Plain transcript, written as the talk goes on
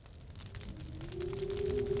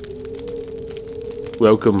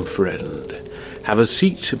Welcome, friend. Have a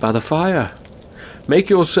seat by the fire. Make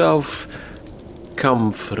yourself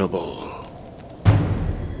comfortable.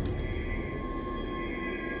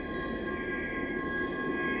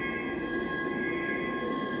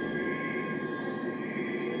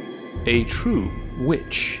 A true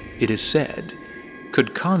witch, it is said,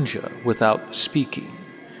 could conjure without speaking,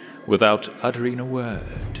 without uttering a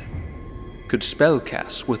word, could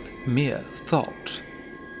spellcast with mere thought,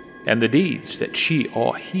 and the deeds that she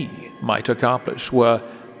or he might accomplish were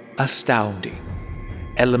astounding,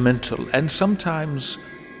 elemental, and sometimes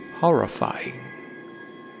horrifying.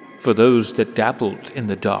 For those that dabbled in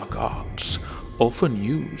the dark arts often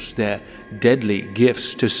used their deadly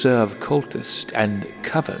gifts to serve cultists and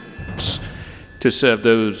covens, to serve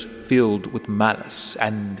those filled with malice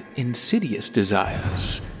and insidious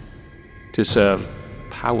desires, to serve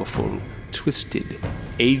powerful, twisted,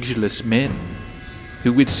 ageless men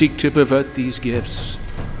who would seek to pervert these gifts.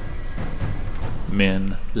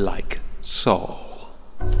 Men like Saul.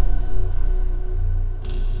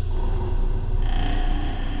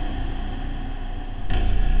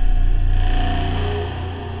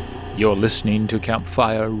 You're listening to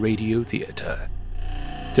Campfire Radio Theater.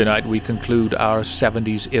 Tonight we conclude our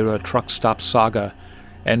 70s-era truck stop saga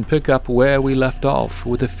and pick up where we left off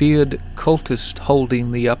with a feared cultist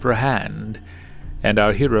holding the upper hand and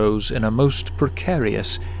our heroes in a most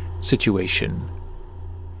precarious situation.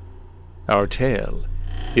 Our tale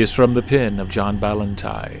is from the pen of John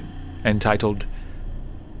Ballantyne, entitled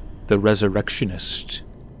The Resurrectionist.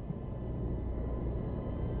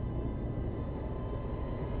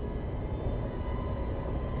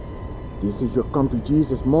 This is your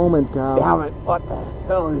come-to-Jesus moment, Cal. Damn it, what the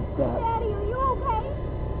hell is that? Daddy, are you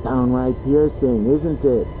okay? Downright piercing, isn't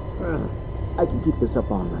it? I can keep this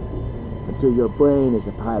up all night, until your brain is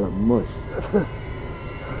a pile of mush.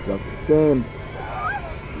 Just the same.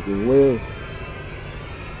 Either way,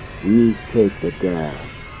 we take the girl.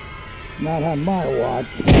 Not on my watch.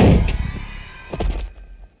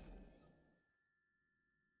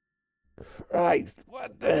 Christ,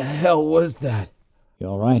 what the hell was that? You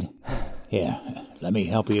all right? Here, let me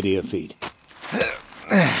help you to your feet.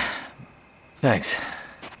 Thanks.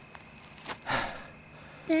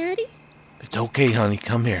 Daddy? It's okay, honey.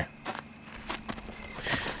 Come here.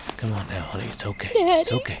 Come on now, honey. It's okay. Daddy?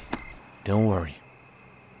 It's okay. Don't worry.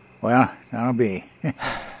 Well, that'll be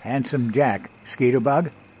Handsome Jack,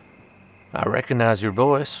 Skeeterbug. I recognize your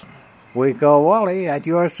voice. Weeko Wally at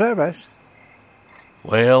your service.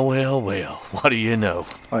 Well, what do you know?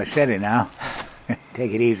 Oh, steady now.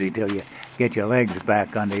 Take it easy till you get your legs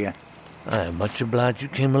back under you. I am much obliged you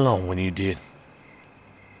came along when you did.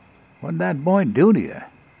 What'd that boy do to you?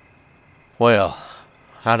 Well,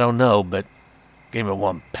 I don't know, but gave me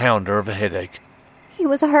 1 pounder of a headache. He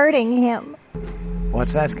was hurting him.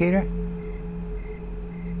 What's that, Skeeter?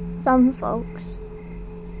 Some folks,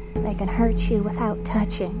 they can hurt you without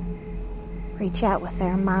touching. Reach out with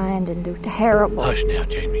their mind and do terrible. Hush now,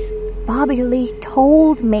 Jamie. Bobby Lee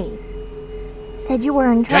told me. Said you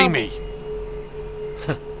were in trouble. Jamie!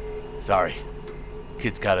 Sorry.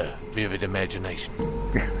 Kid's got a vivid imagination.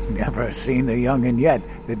 Never seen a young'un yet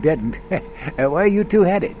that didn't. Where are you two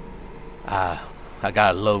headed? I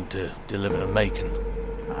got a load to deliver to Macon.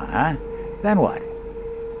 Uh-huh. Then what?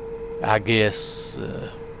 I guess,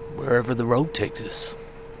 wherever the road takes us.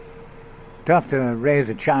 Tough to raise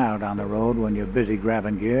a child on the road when you're busy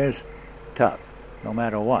grabbing gears. Tough, no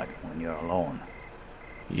matter what, when you're alone.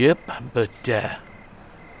 Yep, but,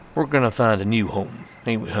 we're gonna find a new home,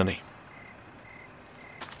 ain't we, honey?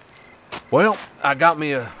 Well, I got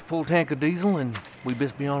me a full tank of diesel, and we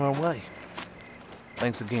best be on our way.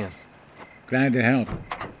 Thanks again. Glad to help.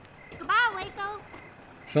 Goodbye, Waco.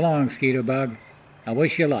 So long, Skeeterbug. I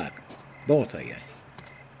wish you luck. Both of you.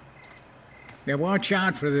 Now watch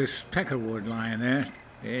out for this peckerwood lying there.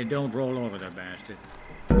 Don't roll over the bastard.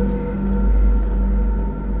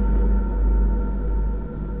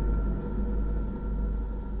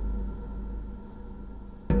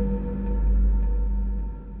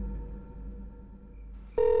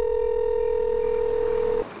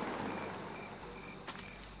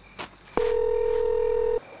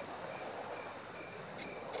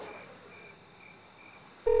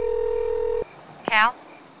 Cal?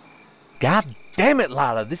 God damn it,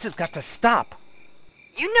 Lila, this has got to stop.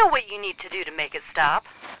 You know what you need to do to make it stop.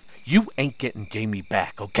 You ain't getting Jamie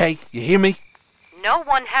back, okay? You hear me? No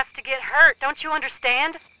one has to get hurt, don't you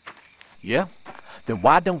understand? Yeah? Then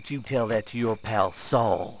why don't you tell that to your pal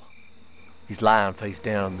Saul? He's lying face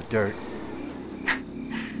down in the dirt.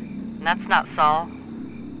 That's not Saul.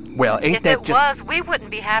 Well, ain't if that it just... was, we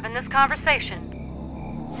wouldn't be having this conversation.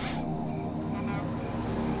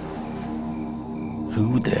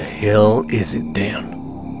 Who the hell is it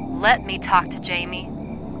then? Let me talk to Jamie.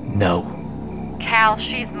 No, Cal,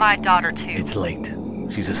 she's my daughter too. it's late.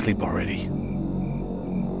 She's asleep already.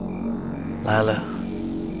 Lila,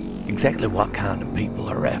 exactly what kind of people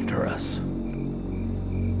are after us?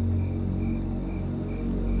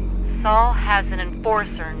 Saul has an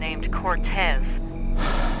enforcer named Cortez.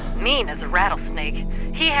 Mean as a rattlesnake.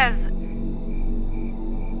 He has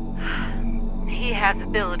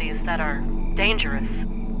abilities that are dangerous.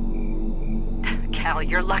 Cal,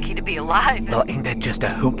 you're lucky to be alive. Well, ain't that just a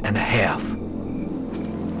hoot and a half?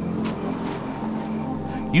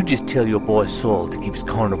 You just tell your boy Saul to keep his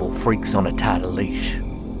carnival freaks on a tighter leash.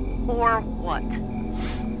 Or what?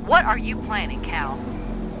 What are you planning, Cal?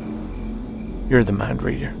 You're the mind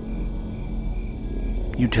reader.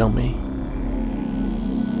 You tell me.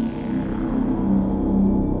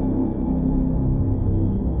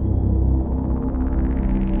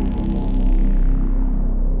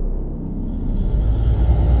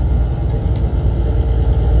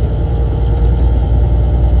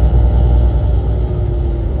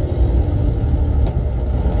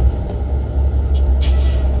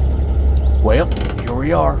 Well, here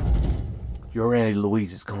we are. Your Auntie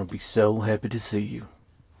Louise is gonna be so happy to see you.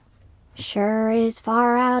 Sure is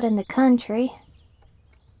far out in the country.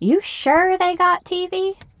 You sure they got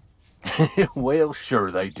TV? Well,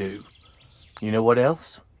 sure they do. You know what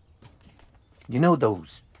else? You know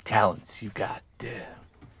those talents you got,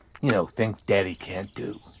 things Daddy can't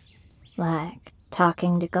do. Like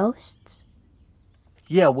talking to ghosts?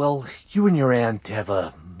 Yeah, well, you and your aunt have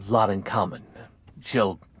a lot in common.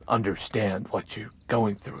 She'll understand what you're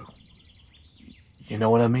going through. You know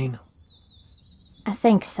what I mean? I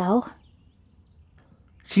think so.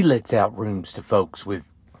 She lets out rooms to folks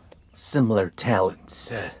with similar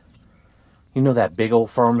talents. You know that big old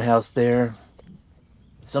farmhouse there?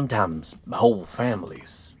 Sometimes whole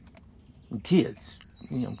families. And kids,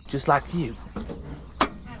 just like you.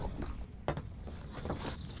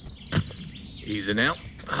 Easy now.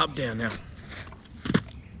 Hop down now.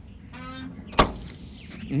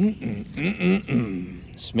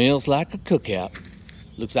 Smells like a cookout.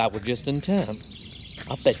 Looks like we're just in time.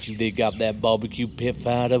 I bet you they got that barbecue pit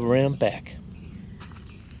fired up around back.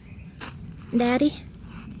 Daddy,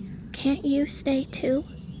 can't you stay too?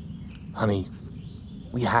 Honey,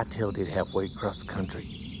 we hightailed it halfway across the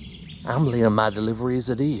country. I'm laying my delivery as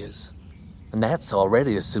it is. And that's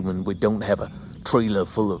already assuming we don't have a trailer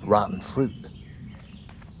full of rotten fruit.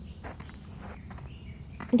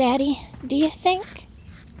 Daddy, do you think?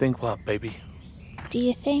 Think what, baby? Do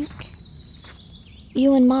you think?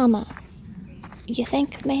 You and Mama, you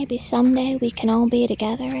think maybe someday we can all be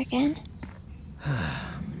together again?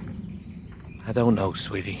 I don't know,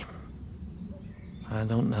 sweetie. I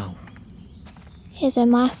don't know. Is it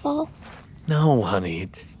my fault? No, honey,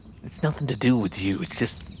 it's nothing to do with you. It's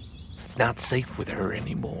just, it's not safe with her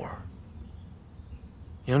anymore.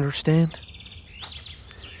 You understand?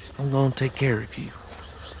 I'm gonna take care of you.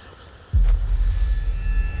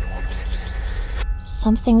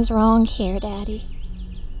 Something's wrong here, Daddy.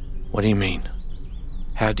 What do you mean?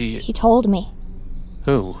 How do you... He told me.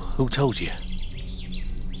 Who? Who told you?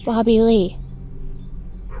 Bobby Lee.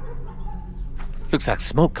 Looks like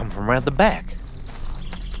smoke come from around the back.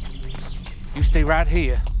 You stay right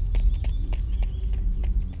here.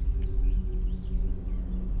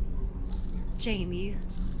 Jamie,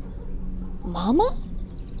 Mama?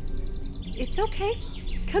 it's okay.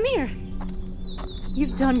 Come here.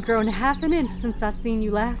 You've done grown half an inch since I seen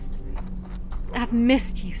you last. I've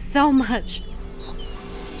missed you so much.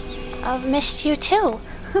 I've missed you too.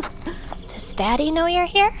 Does Daddy know you're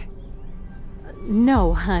here?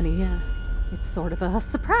 No, honey. It's sort of a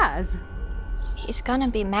surprise. He's gonna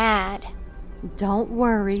be mad. Don't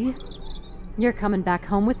worry. You're coming back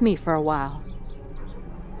home with me for a while.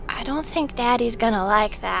 I don't think Daddy's gonna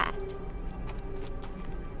like that.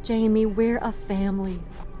 Jamie, we're a family.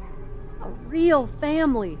 A real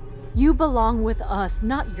family. You belong with us,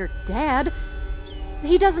 not your dad.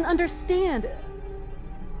 He doesn't understand.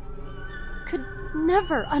 Could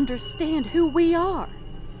never understand who we are.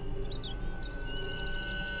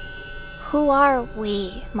 Who are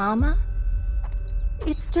we, Mama?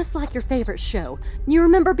 It's just like your favorite show. You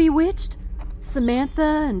remember Bewitched?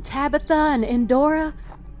 Samantha and Tabitha and Endora?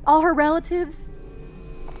 All her relatives?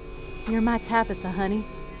 You're my Tabitha, honey.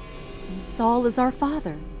 And Saul is our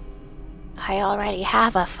father. I already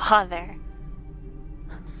have a father.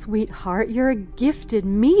 Sweetheart, you're a gifted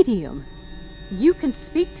medium. You can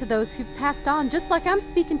speak to those who've passed on just like I'm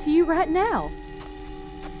speaking to you right now.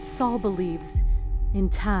 Saul believes, in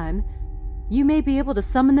time, you may be able to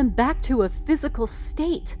summon them back to a physical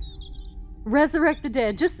state. Resurrect the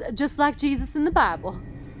dead, just like Jesus in the Bible.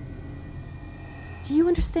 Do you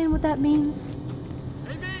understand what that means?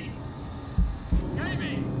 Jamie!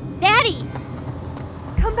 Jamie! Daddy!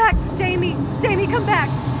 Come back, Jamie! Jamie, come back!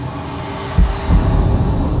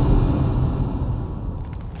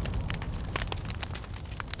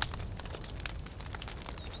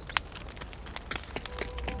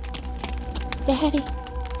 Daddy.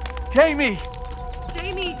 Jamie!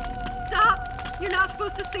 Jamie, stop! You're not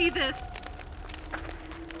supposed to see this.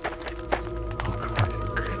 Oh, Christ.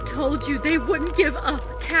 I told you they wouldn't give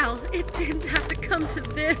up, Cal. It didn't have to come to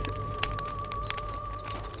this.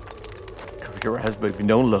 Cover your eyes, baby.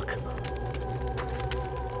 Don't look.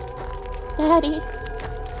 Daddy.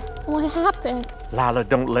 What happened? Lila,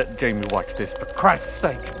 don't let Jamie watch this, for Christ's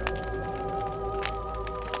sake.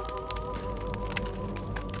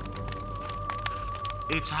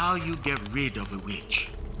 It's how you get rid of a witch.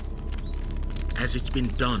 As it's been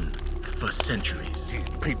done for centuries. These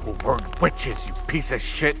people weren't witches, you piece of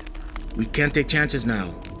shit. We can't take chances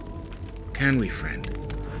now. Can we, friend?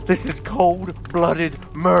 This is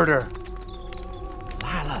cold-blooded murder.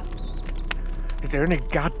 Lila, is there any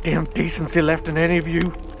goddamn decency left in any of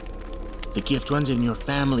you? The gift runs in your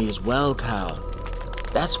family as well, Cal.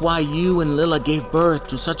 That's why you and Lila gave birth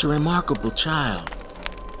to such a remarkable child.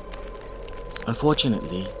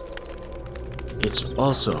 Unfortunately, it's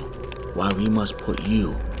also why we must put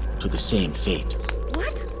you to the same fate.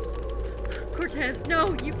 What? Cortez,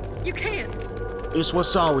 no, you can't. It's what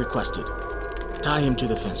Saul requested. Tie him to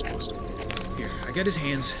the fence post. Here, I got his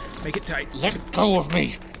hands. Make it tight. Let go of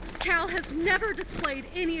me. Cal has never displayed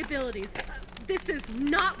any abilities. This is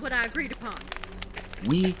not what I agreed upon.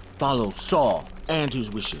 We follow Saul and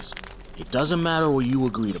his wishes. It doesn't matter what you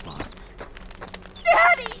agreed upon.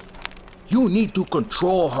 Daddy! You need to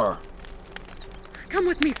control her. Come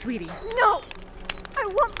with me, sweetie. No! I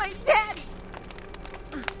want my daddy!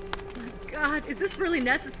 My God, is this really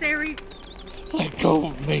necessary? Let go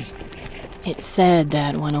of me. It's said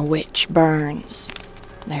that when a witch burns,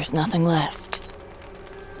 there's nothing left.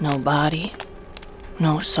 No body,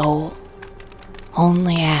 no soul,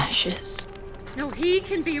 only ashes. No, he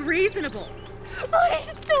can be reasonable.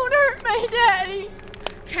 Please don't hurt my daddy!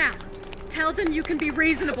 Cal, tell them you can be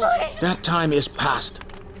reasonable. That time is past.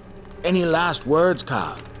 Any last words,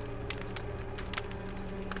 Cal?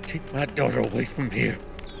 Keep my daughter away from here.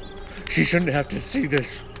 She shouldn't have to see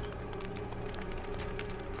this.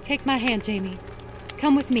 Take my hand, Jamie.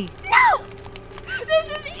 Come with me. No! This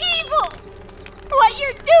is evil! What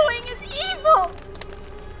you're doing is evil!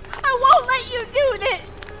 I won't let you do this!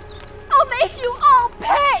 I'll make you all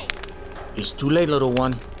pay! It's too late, little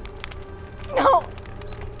one. No! The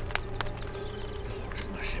Lord is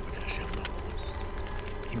my shepherd, I shall not want.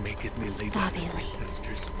 He maketh me lay down Bobby in green Lee.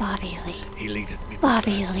 pastures. Bobby Lee. He leadeth me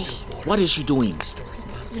Bobby beside Lee. still waters. What is she doing? Restoreth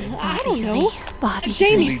my sin. I don't know. Bobby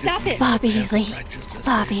Jamie, Lee. stop it. Bobby Path of Lee. righteousness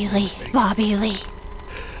Bobby for his Lee. name's sake. Bobby Lee.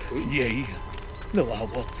 Yea, though I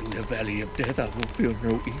walk through the valley of death, I will fear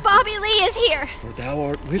no evil. Bobby Lee is here! For thou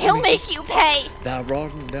art with He'll me. make you pay! Thy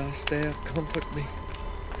rod and thy staff comfort me.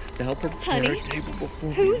 Thou prepare Honey, a table before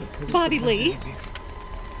me who's in the presence Bobby of my Lee? enemies.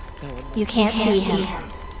 Thou anointest You can't see him,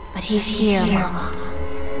 but he's here, Mama.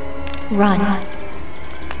 Run.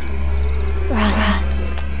 Run. I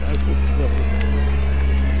will dwell in the presence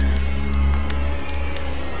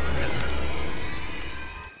forever.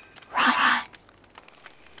 Run.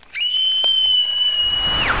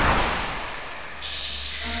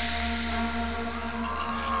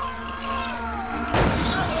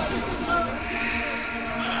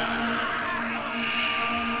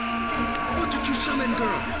 What did you summon, girl?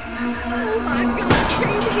 Oh my God,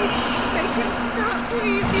 Jamie! Make him stop,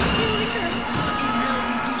 please. He's killing her. What in hell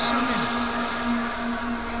did you summon?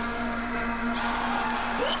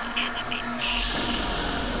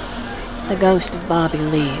 The ghost of Bobby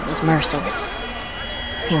Lee was merciless.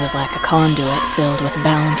 He was like a conduit filled with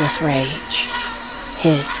boundless rage.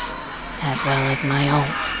 His, as well as my own.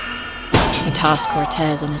 He tossed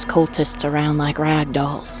Cortez and his cultists around like rag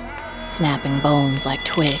dolls, snapping bones like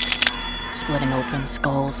twigs, splitting open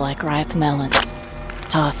skulls like ripe melons,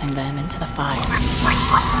 tossing them into the fire.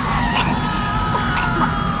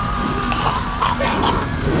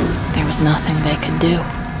 There was nothing they could do,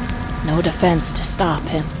 no defense to stop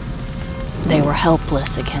him. They were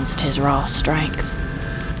helpless against his raw strength.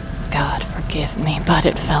 God forgive me, but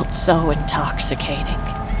it felt so intoxicating.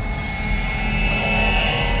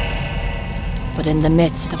 But in the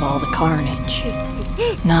midst of all the carnage,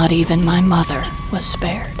 not even my mother was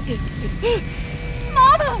spared.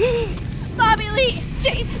 Mama! Bobby Lee!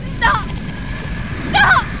 Jane, stop!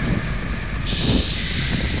 Stop!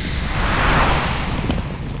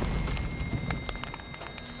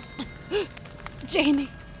 Jamie.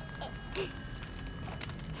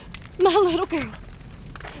 My little girl.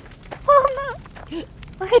 Mama,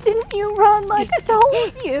 why didn't you run like I told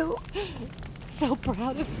you? So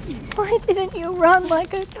proud of you. Why didn't you run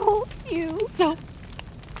like I told you? So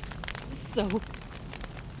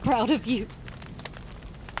proud of you.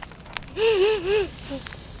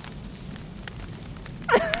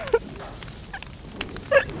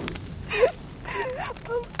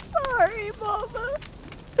 I'm sorry, Mama.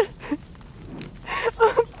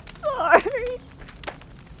 I'm sorry.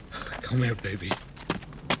 Come here, baby.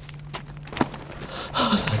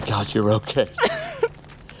 Oh, thank God you're okay.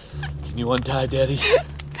 Can you untie Daddy?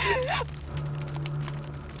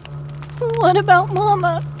 What about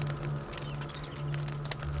Mama?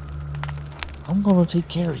 I'm gonna take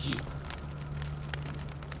care of you.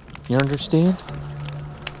 You understand?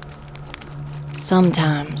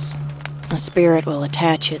 Sometimes a spirit will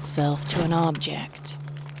attach itself to an object.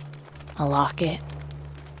 A locket,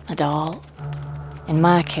 a doll. In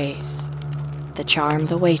my case, the charm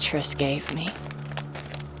the waitress gave me.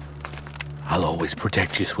 I'll always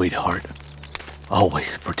protect you, sweetheart.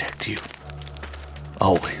 Always protect you.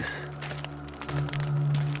 Always.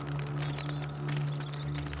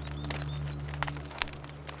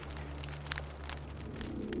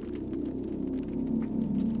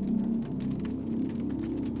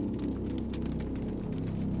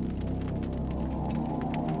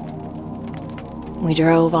 We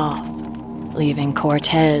drove off, leaving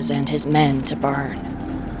Cortez and his men to burn,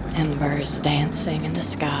 embers dancing in the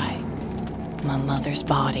sky, my mother's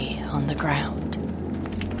body on the ground.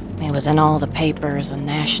 It was in all the papers and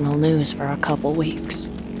national news for a couple weeks.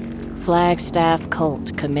 Flagstaff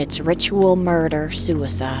cult commits ritual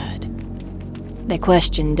murder-suicide. They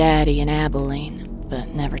questioned Daddy in Abilene, but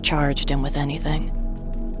never charged him with anything.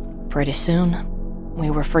 Pretty soon,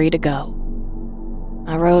 we were free to go.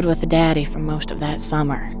 I rode with Daddy for most of that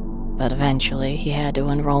summer, but eventually he had to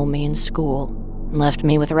enroll me in school and left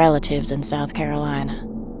me with relatives in South Carolina.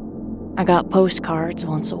 I got postcards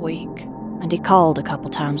once a week, and he called a couple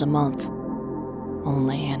times a month.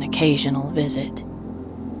 Only an occasional visit.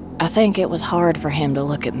 I think it was hard for him to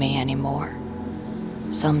look at me anymore.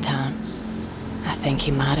 Sometimes, I think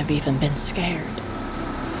he might have even been scared.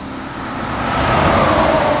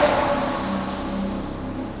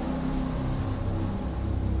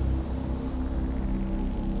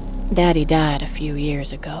 Daddy died a few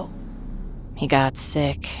years ago. He got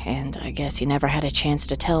sick, and I guess he never had a chance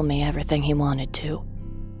to tell me everything he wanted to.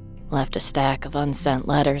 Left a stack of unsent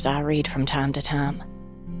letters I read from time to time.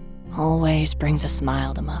 Always brings a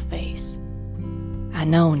smile to my face. I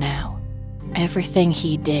know now, everything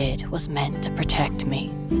he did was meant to protect me.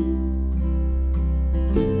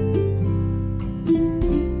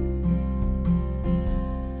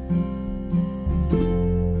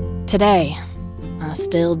 Today, I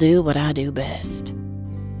still do what I do best.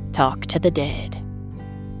 Talk to the dead.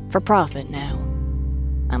 For profit now.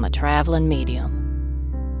 I'm a traveling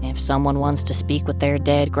medium. If someone wants to speak with their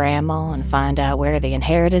dead grandma and find out where the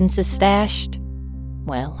inheritance is stashed,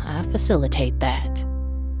 well, I facilitate that.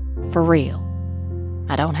 For real.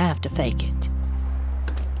 I don't have to fake it.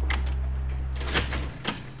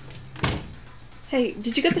 Hey,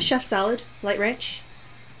 did you get the chef salad? Light ranch?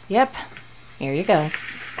 Yep. Here you go.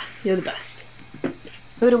 You're the best.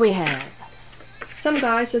 Who do we have? Some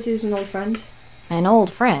guy says he's an old friend. An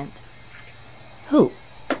old friend? Who?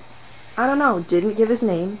 I don't know, didn't give his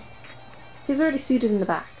name. He's already seated in the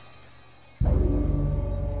back.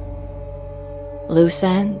 Loose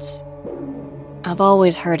ends? I've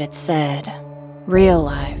always heard it said, real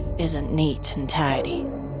life isn't neat and tidy.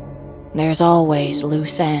 There's always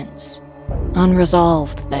loose ends,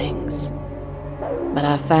 unresolved things. But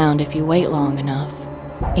I've found if you wait long enough,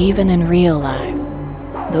 even in real life,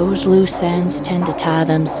 those loose ends tend to tie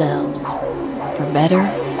themselves, for better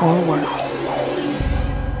or worse.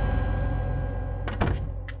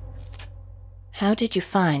 How did you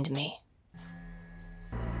find me?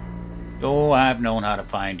 Oh, I've known how to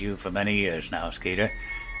find you for many years now, Skeeter.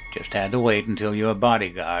 Just had to wait until your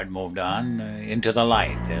bodyguard moved on into the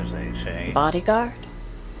light, as they say. Bodyguard?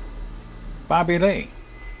 Bobby Lee.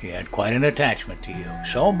 He had quite an attachment to you.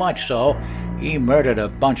 So much so, he murdered a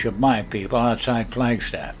bunch of my people outside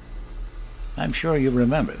Flagstaff. I'm sure you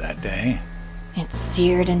remember that day. It's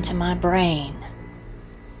seared into my brain.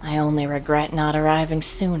 I only regret not arriving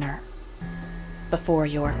sooner. Before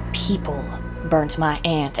your people burnt my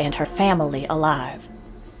aunt and her family alive.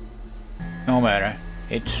 No matter.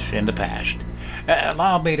 It's in the past.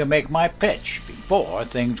 Allow me to make my pitch before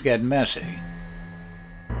things get messy.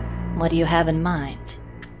 What do you have in mind?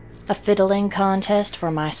 A fiddling contest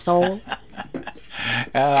for my soul?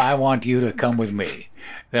 I want you to come with me.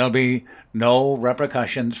 There'll be no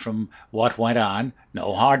repercussions from what went on,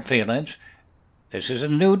 no hard feelings. This is a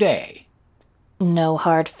new day. No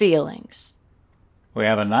hard feelings. We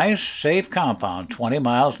have a nice, safe compound 20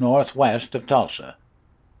 miles northwest of Tulsa.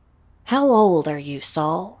 How old are you,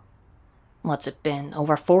 Saul? What's it been,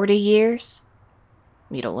 over 40 years?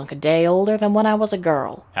 You don't look a day older than when I was a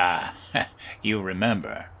girl. Ah, you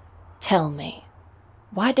remember. Tell me,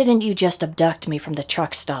 why didn't you just abduct me from the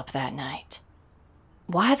truck stop that night?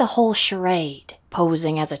 Why the whole charade,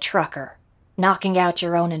 posing as a trucker, knocking out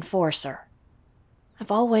your own enforcer?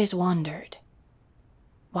 I've always wondered.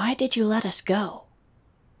 Why did you let us go?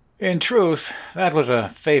 In truth, that was a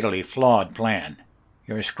fatally flawed plan.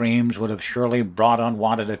 Your screams would have surely brought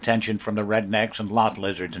unwanted attention from the rednecks and lot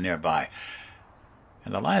lizards nearby.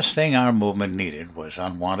 And the last thing our movement needed was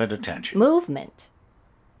unwanted attention. Movement?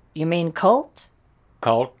 You mean cult?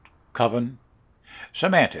 Cult, coven,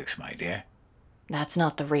 semantics, my dear. That's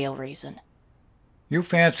not the real reason. You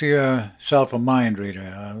fancy yourself a mind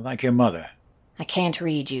reader, like your mother. I can't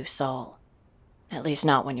read you, Saul. At least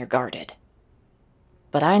not when you're guarded.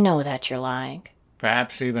 But I know that you're lying.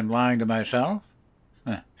 Perhaps even lying to myself?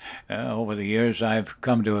 Over the years, I've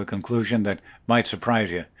come to a conclusion that might surprise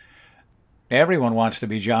you. Everyone wants to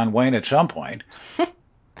be John Wayne at some point.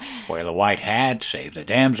 Wear the white hat, save the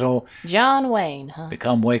damsel. John Wayne, huh?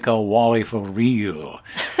 Become Waco Wally for real,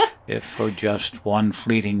 if for just one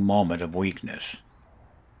fleeting moment of weakness.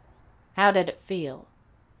 How did it feel?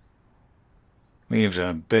 Leaves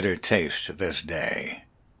a bitter taste to this day.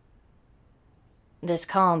 This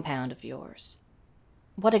compound of yours,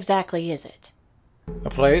 what exactly is it? A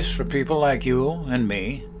place for people like you and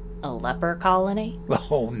me. A leper colony?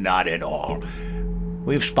 Oh, not at all.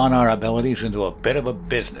 We've spun our abilities into a bit of a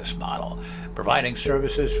business model, providing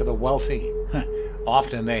services for the wealthy.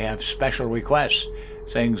 Often they have special requests,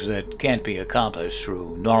 things that can't be accomplished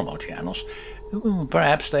through normal channels.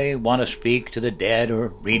 Perhaps they want to speak to the dead or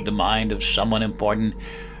read the mind of someone important.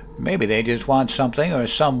 Maybe they just want something or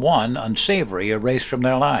someone unsavory erased from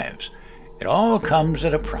their lives. It all comes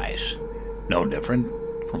at a price, no different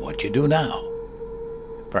from what you do now.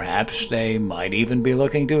 Perhaps they might even be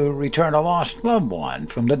looking to return a lost loved one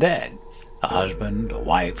from the dead. A husband, a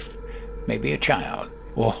wife, maybe a child.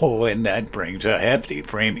 Oh, and that brings a hefty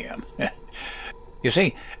premium. You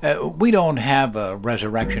see, we don't have a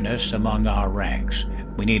resurrectionist among our ranks.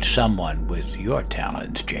 We need someone with your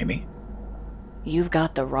talents, Jamie. You've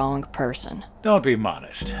got the wrong person. Don't be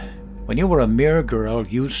modest. When you were a mere girl,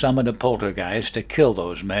 you summoned a poltergeist to kill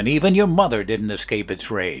those men. Even your mother didn't escape its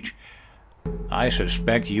rage. I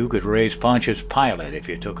suspect you could raise Pontius Pilate if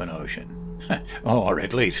you took a notion. Or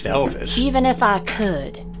at least Elvis. Even if I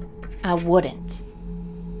could, I wouldn't.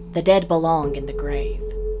 The dead belong in the grave.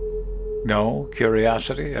 No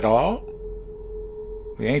curiosity at all?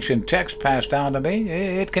 The ancient text passed down to me,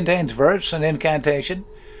 it contains verse and incantation.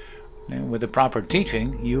 With the proper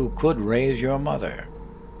teaching, you could raise your mother.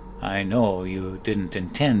 I know you didn't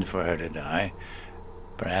intend for her to die.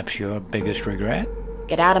 Perhaps your biggest regret?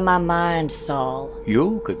 Get out of my mind, Saul.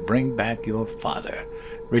 You could bring back your father.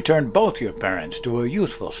 Return both your parents to a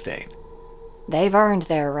youthful state. They've earned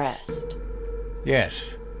their rest. Yes,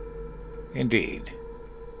 indeed.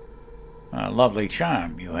 A lovely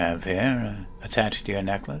charm you have here, attached to your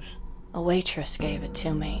necklace. A waitress gave it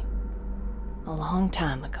to me. A long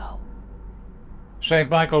time ago. St.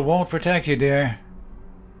 Michael won't protect you, dear.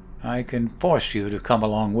 I can force you to come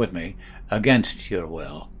along with me, against your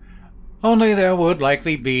will. Only there would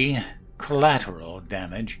likely be collateral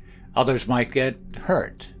damage. Others might get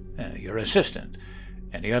hurt. Your assistant.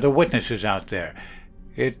 Any other witnesses out there.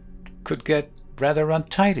 It could get rather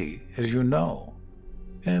untidy, as you know.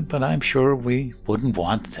 But I'm sure we wouldn't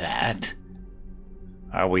want that.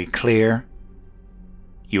 Are we clear?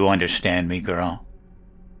 You understand me, girl?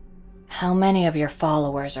 How many of your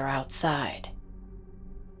followers are outside?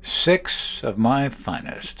 6 of my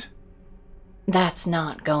finest. That's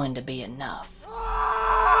not going to be enough.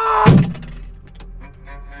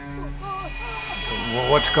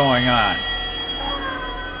 What's going on?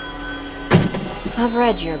 I've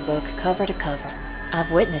read your book cover to cover.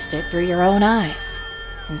 I've witnessed it through your own eyes.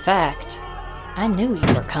 In fact, I knew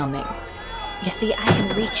you were coming. You see, I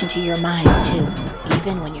can reach into your mind too,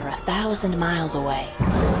 even when you're 1,000 miles away.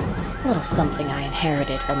 A little something I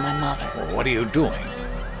inherited from my mother. What are you doing?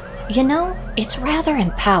 You know, it's rather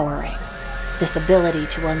empowering. This ability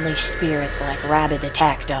to unleash spirits like rabid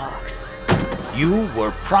attack dogs. You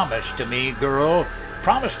were promised to me, girl.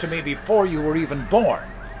 Promised to me before you were even born.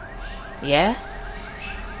 Yeah?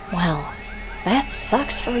 Well, that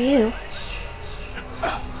sucks for you.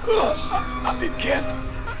 I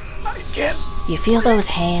can't. You feel those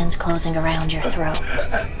hands closing around your throat.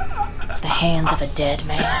 The hands of a dead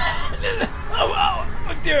man.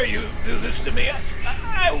 How dare you do this to me?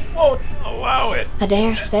 I won't allow it. I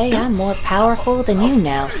dare say I'm more powerful than you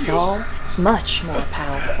now, Saul. Much more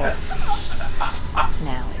powerful.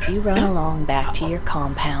 Now, if you run along back to your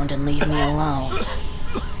compound and leave me alone,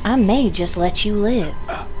 I may just let you live.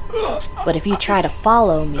 But if you try to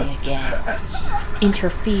follow me again,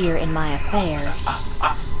 interfere in my affairs,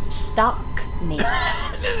 stalk me,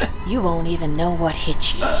 you won't even know what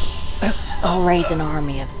hit you. I'll raise an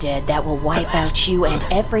army of dead that will wipe out you and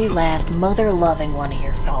every last mother-loving one of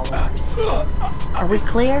your followers. Are we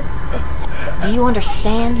clear? Do you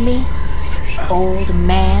understand me, old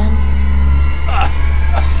man?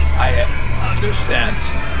 I understand.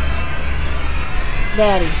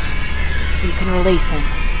 Daddy, you can release him.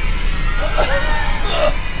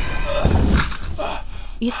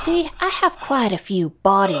 You see, I have quite a few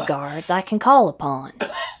bodyguards I can call upon.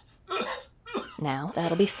 Now,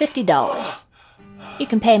 that'll be $50. You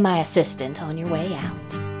can pay my assistant on your way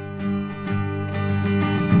out.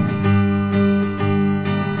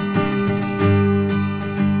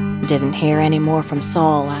 Didn't hear any more from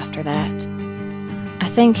Saul after that. I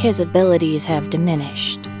think his abilities have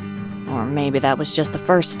diminished. Or maybe that was just the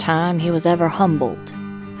first time he was ever humbled.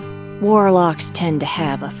 Warlocks tend to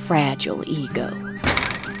have a fragile ego.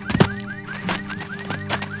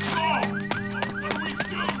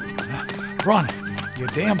 Run! You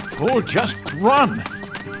damn fool, just run!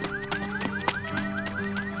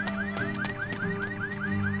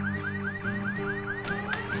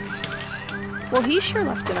 Well, he sure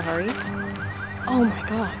left in a hurry. Oh my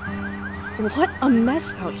god. What a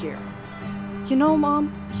mess out here. You know,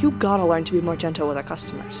 Mom, you gotta learn to be more gentle with our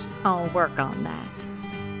customers. I'll work on that.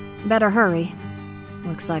 Better hurry.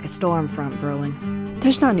 Looks like a storm front brewing.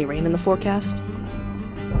 There's not any rain in the forecast.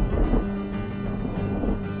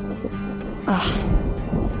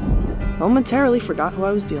 Momentarily forgot who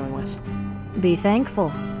I was dealing with. Be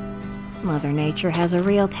thankful. Mother Nature has a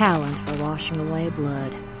real talent for washing away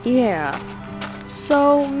blood. Yeah.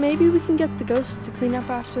 So maybe we can get the ghosts to clean up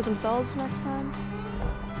after themselves next time?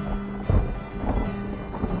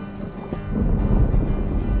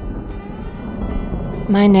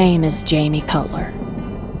 My name is Jamie Cutler.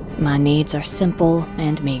 My needs are simple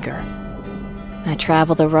and meager. I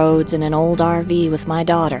travel the roads in an old RV with my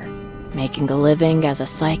daughter, making a living as a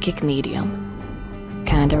psychic medium.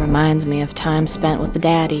 Kinda reminds me of time spent with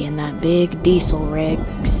Daddy in that big diesel rig,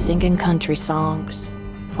 singing country songs,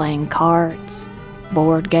 playing cards,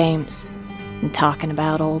 board games, and talking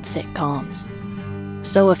about old sitcoms.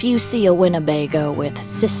 So if you see a Winnebago with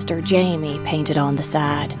Sister Jamie painted on the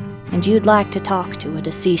side, and you'd like to talk to a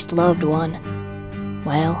deceased loved one,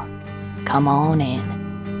 well, come on in.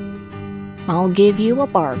 I'll give you a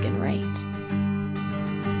bargain rate.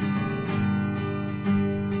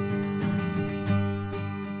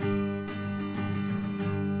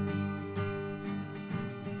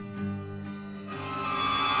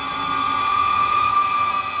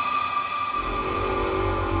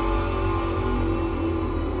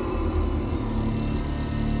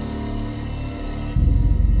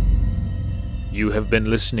 You have been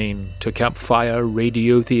listening to Campfire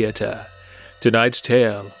Radio Theater. Tonight's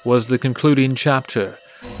tale was the concluding chapter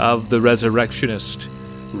of The Resurrectionist,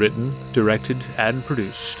 written, directed, and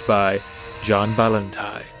produced by John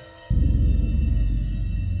Ballantyne.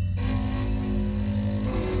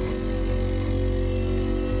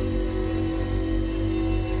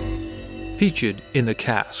 Featured in the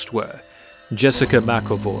cast were Jessica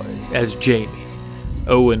McEvoy as Jamie,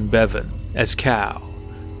 Owen Bevan as Cal,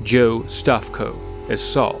 Joe Stufko as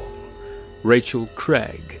Saul, Rachel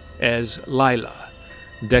Craig as Lila,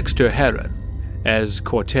 Dexter Heron as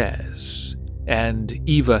Cortez, and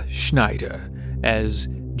Eva Schneider as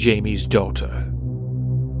Jamie's daughter.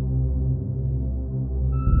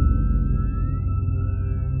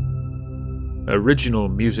 Original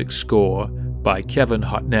music score by Kevin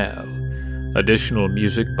Hotnell. Additional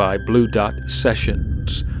music by Blue Dot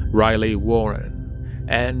Sessions, Riley Warren,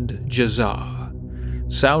 and Jazar.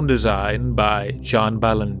 Sound design by John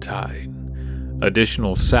Ballantyne.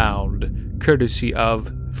 Additional sound courtesy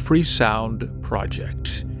of Free Sound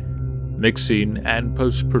Project. Mixing and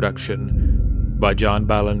post-production by John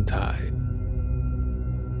Ballantyne.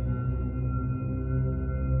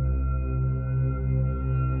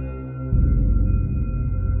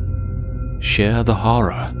 Share the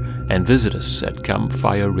horror and visit us at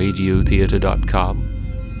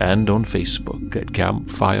CampfireRadioTheater.com and on Facebook at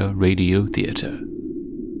Campfire Radio Theater.